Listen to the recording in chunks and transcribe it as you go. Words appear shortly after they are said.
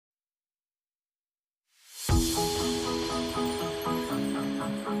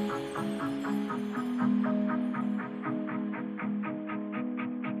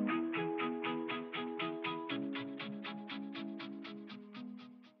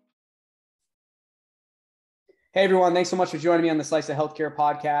Hey everyone, thanks so much for joining me on the Slice of Healthcare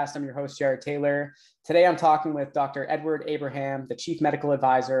podcast. I'm your host, Jared Taylor. Today I'm talking with Dr. Edward Abraham, the Chief Medical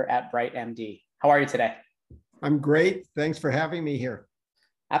Advisor at Bright MD. How are you today? I'm great. Thanks for having me here.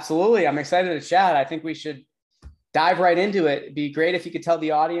 Absolutely. I'm excited to chat. I think we should dive right into it. It'd be great if you could tell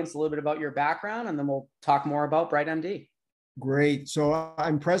the audience a little bit about your background, and then we'll talk more about Bright MD. Great. So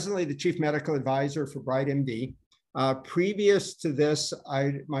I'm presently the Chief Medical Advisor for Bright MD. Previous to this,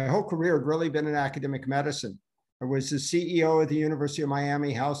 my whole career had really been in academic medicine. I was the CEO of the University of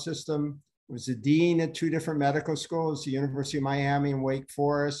Miami Health System. I was the dean at two different medical schools, the University of Miami and Wake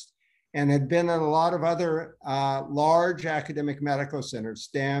Forest, and had been at a lot of other large academic medical centers,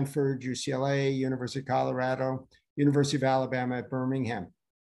 Stanford, UCLA, University of Colorado, University of Alabama at Birmingham.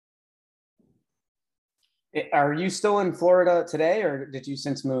 Are you still in Florida today, or did you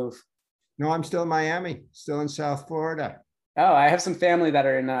since move? No, I'm still in Miami, still in South Florida. Oh, I have some family that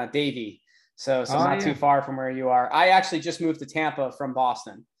are in Davie. So not too far from where you are. I actually just moved to Tampa from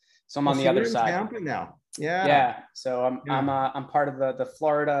Boston, so I'm on the other side. Tampa now, yeah. Yeah. So I'm part of the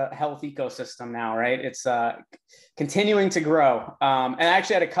Florida health ecosystem now, right? It's continuing to grow. And I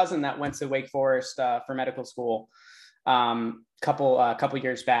actually had a cousin that went to Wake Forest for medical school couple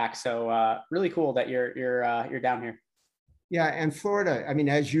years back. So really cool that you're down here. Yeah, and Florida, I mean,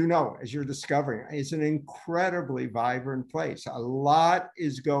 as you know, as you're discovering, is an incredibly vibrant place. A lot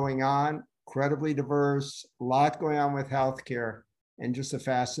is going on. Incredibly diverse, a lot going on with healthcare, and just a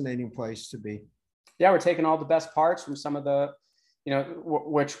fascinating place to be. Yeah, we're taking all the best parts from some of the,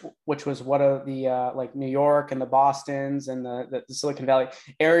 which was one of the like New York and the Bostons and the Silicon Valley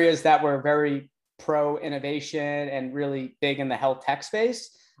areas that were very pro innovation and really big in the health tech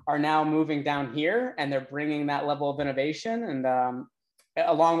space are now moving down here, and they're bringing that level of innovation and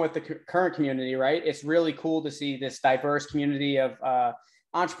along with the current community, right? It's really cool to see this diverse community of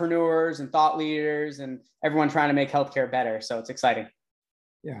entrepreneurs and thought leaders and everyone trying to make healthcare better. So it's exciting.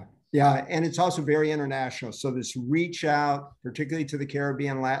 Yeah. And it's also very international. So this reach out, particularly to the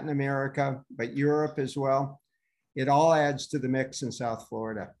Caribbean, Latin America, but Europe as well. It all adds to the mix in South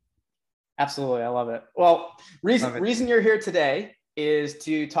Florida. Absolutely. I love it. Well, reason you're here today is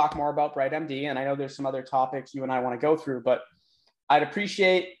to talk more about Bright MD. And I know there's some other topics you and I want to go through, but I'd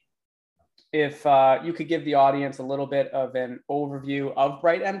appreciate if you could give the audience a little bit of an overview of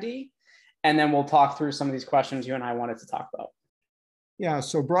Bright MD, and then we'll talk through some of these questions you and I wanted to talk about. Yeah,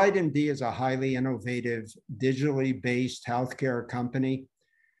 so Bright MD is a highly innovative, digitally based healthcare company.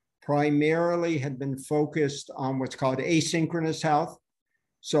 Primarily had been focused on what's called asynchronous health.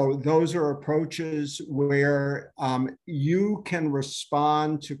 So those are approaches where you can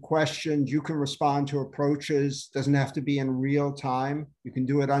respond to questions, you can respond to approaches, doesn't have to be in real time. You can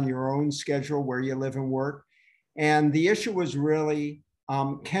do it on your own schedule where you live and work. And the issue was really,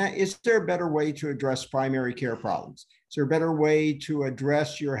 is there a better way to address primary care problems? Is there a better way to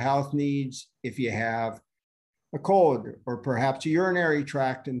address your health needs if you have a cold or perhaps a urinary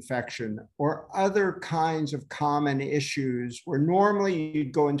tract infection or other kinds of common issues where normally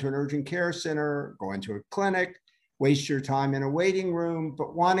you'd go into an urgent care center, go into a clinic, waste your time in a waiting room,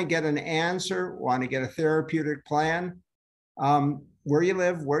 but want to get an answer, want to get a therapeutic plan where you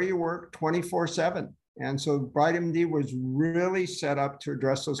live, where you work 24/7. And so Bright MD was really set up to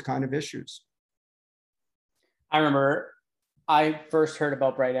address those kind of issues. I remember I first heard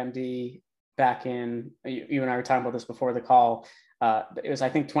about Bright MD back in, you and I were talking about this before the call. It was, I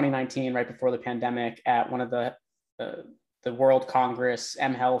think, 2019, right before the pandemic, at one of the World Congress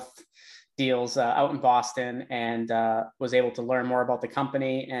mHealth deals out in Boston, and was able to learn more about the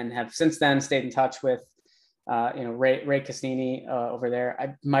company, and have since then stayed in touch with Ray Cassini over there.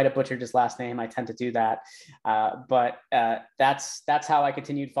 I might have butchered his last name. I tend to do that. But that's how I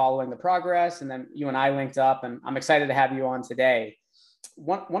continued following the progress. And then you and I linked up, and I'm excited to have you on today.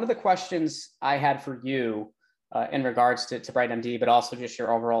 One of the questions I had for you in regards to Bright MD, but also just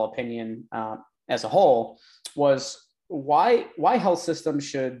your overall opinion as a whole, was why health systems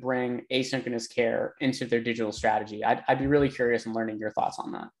should bring asynchronous care into their digital strategy. I'd be really curious in learning your thoughts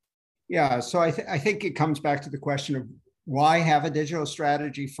on that. Yeah, so I think it comes back to the question of why have a digital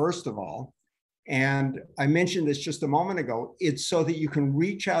strategy, first of all. And I mentioned this just a moment ago. It's so that you can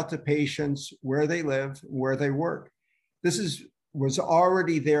reach out to patients where they live, where they work. This was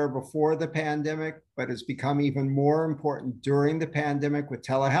already there before the pandemic, but has become even more important during the pandemic with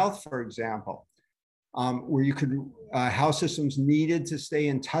telehealth, for example, where you could, health systems needed to stay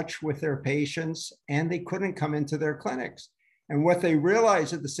in touch with their patients, and they couldn't come into their clinics. And what they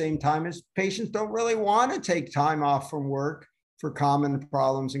realized at the same time is patients don't really want to take time off from work for common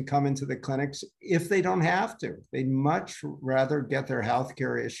problems and come into the clinics if they don't have to. They'd much rather get their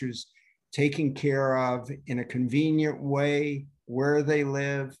healthcare issues taken care of in a convenient way, where they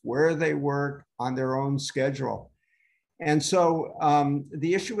live, where they work, on their own schedule. And so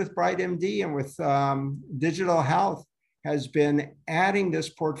the issue with BrightMD and with digital health has been adding this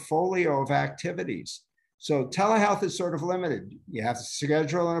portfolio of activities. So telehealth is sort of limited. You have to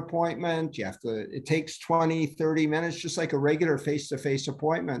schedule an appointment. It takes 20, 30 minutes, just like a regular face-to-face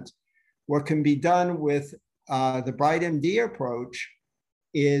appointment. What can be done with the BrightMD approach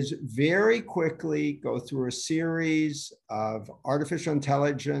is very quickly go through a series of artificial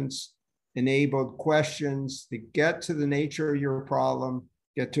intelligence enabled questions to get to the nature of your problem,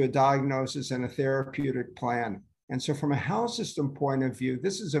 get to a diagnosis and a therapeutic plan. And so from a health system point of view,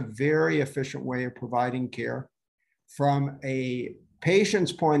 this is a very efficient way of providing care. From a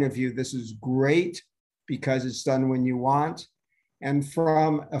patient's point of view, this is great because it's done when you want. And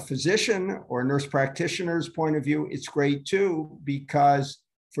from a physician or nurse practitioner's point of view, it's great too, because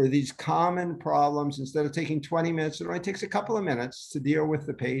for these common problems, instead of taking 20 minutes, it only takes a couple of minutes to deal with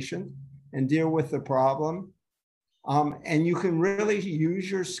the patient and deal with the problem. And you can really use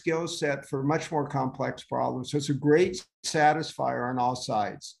your skill set for much more complex problems. So it's a great satisfier on all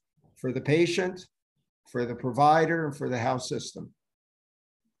sides, for the patient, for the provider, and for the health system.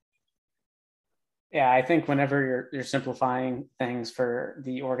 Yeah, I think whenever you're simplifying things for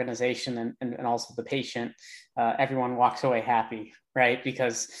the organization and also the patient, everyone walks away happy, right?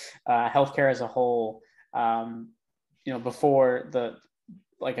 Because healthcare as a whole, before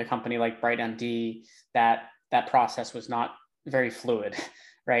like a company like BrightMD, that process was not very fluid,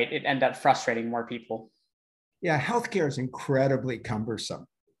 right? It ended up frustrating more people. Yeah, healthcare is incredibly cumbersome.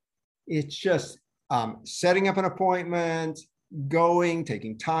 It's just setting up an appointment,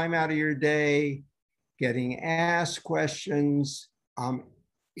 taking time out of your day, getting asked questions,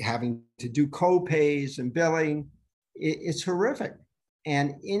 having to do co-pays and billing. It's horrific.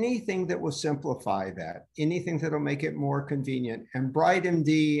 And anything that will simplify that, anything that will make it more convenient, and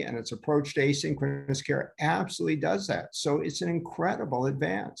BrightMD and its approach to asynchronous care absolutely does that. So it's an incredible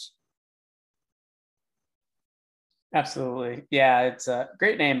advance. Absolutely. Yeah, it's a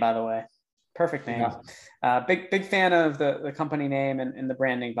great name, by the way. Perfect name. Yeah. Big fan of the company name and the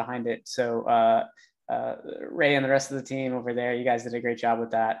branding behind it. So Ray and the rest of the team over there, you guys did a great job with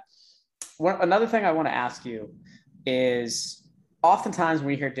that. Another thing I want to ask you is, oftentimes when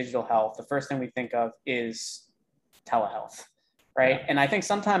we hear digital health, the first thing we think of is telehealth, right? Yeah. And I think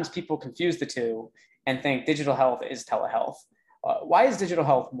sometimes people confuse the two and think digital health is telehealth. Why is digital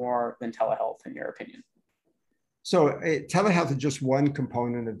health more than telehealth, in your opinion? So telehealth is just one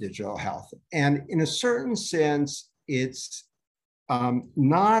component of digital health. And in a certain sense, it's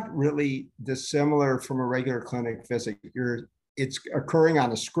not really dissimilar from a regular clinic visit. It's occurring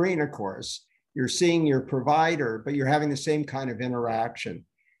on a screen, of course. You're seeing your provider, but you're having the same kind of interaction.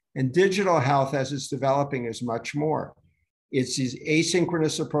 And digital health, as it's developing, is much more. It's these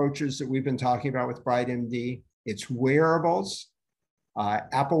asynchronous approaches that we've been talking about with BrightMD. It's wearables,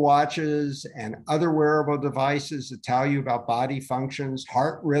 Apple Watches, and other wearable devices that tell you about body functions,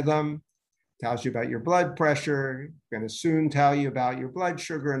 heart rhythm, tells you about your blood pressure, going to soon tell you about your blood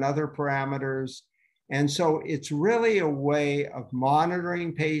sugar and other parameters. And so it's really a way of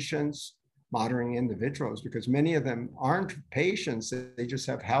monitoring patients, monitoring individuals, because many of them aren't patients, they just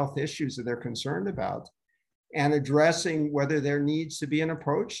have health issues that they're concerned about, and addressing whether there needs to be an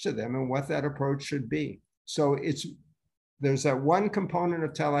approach to them and what that approach should be. So there's that one component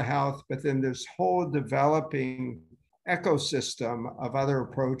of telehealth, but then this whole developing ecosystem of other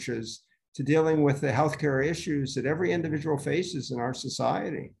approaches to dealing with the healthcare issues that every individual faces in our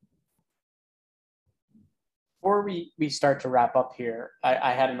society. Before we start to wrap up here,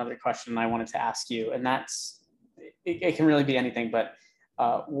 I had another question I wanted to ask you, and that's, it can really be anything, but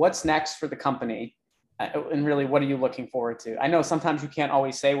what's next for the company? And really, what are you looking forward to? I know sometimes you can't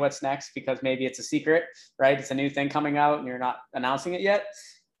always say what's next because maybe it's a secret, right? It's a new thing coming out and you're not announcing it yet.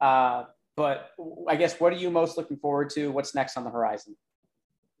 But I guess, what are you most looking forward to? What's next on the horizon?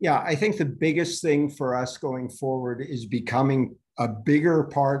 Yeah, I think the biggest thing for us going forward is becoming a bigger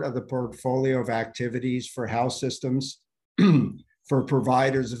part of the portfolio of activities for health systems, for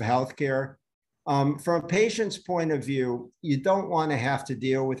providers of healthcare. From a patient's point of view, you don't want to have to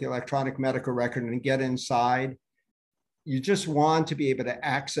deal with the electronic medical record and get inside. You just want to be able to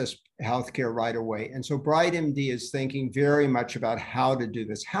access healthcare right away. And so BrightMD is thinking very much about how to do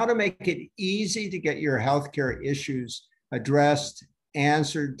this, how to make it easy to get your healthcare issues addressed,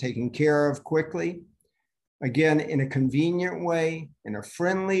 answered, taken care of quickly. Again, in a convenient way, in a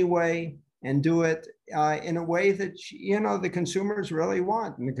friendly way, and do it in a way that, the consumers really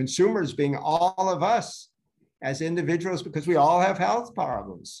want. And the consumers being all of us as individuals, because we all have health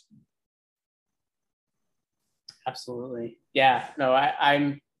problems. Absolutely. Yeah, no,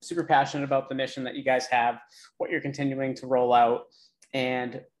 I'm super passionate about the mission that you guys have, what you're continuing to roll out,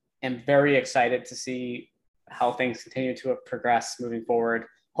 and am very excited to see how things continue to progress moving forward.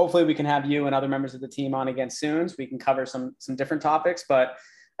 Hopefully we can have you and other members of the team on again soon so we can cover some different topics. But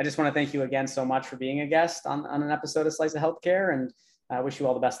I just want to thank you again so much for being a guest on an episode of Slice of Healthcare, and I wish you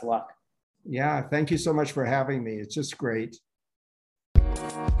all the best of luck. Yeah, thank you so much for having me. It's just great.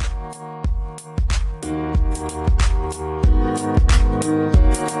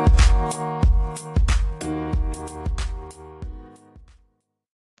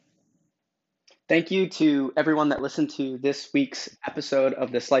 Thank you to everyone that listened to this week's episode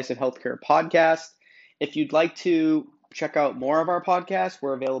of the Slice of Healthcare podcast. If you'd like to check out more of our podcasts,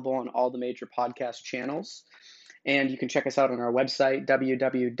 we're available on all the major podcast channels. And you can check us out on our website,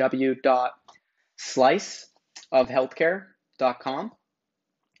 www.sliceofhealthcare.com.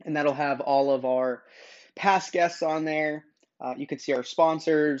 And that'll have all of our past guests on there. You can see our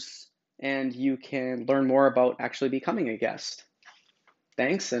sponsors, and you can learn more about actually becoming a guest.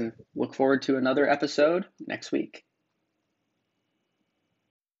 Thanks, and look forward to another episode next week.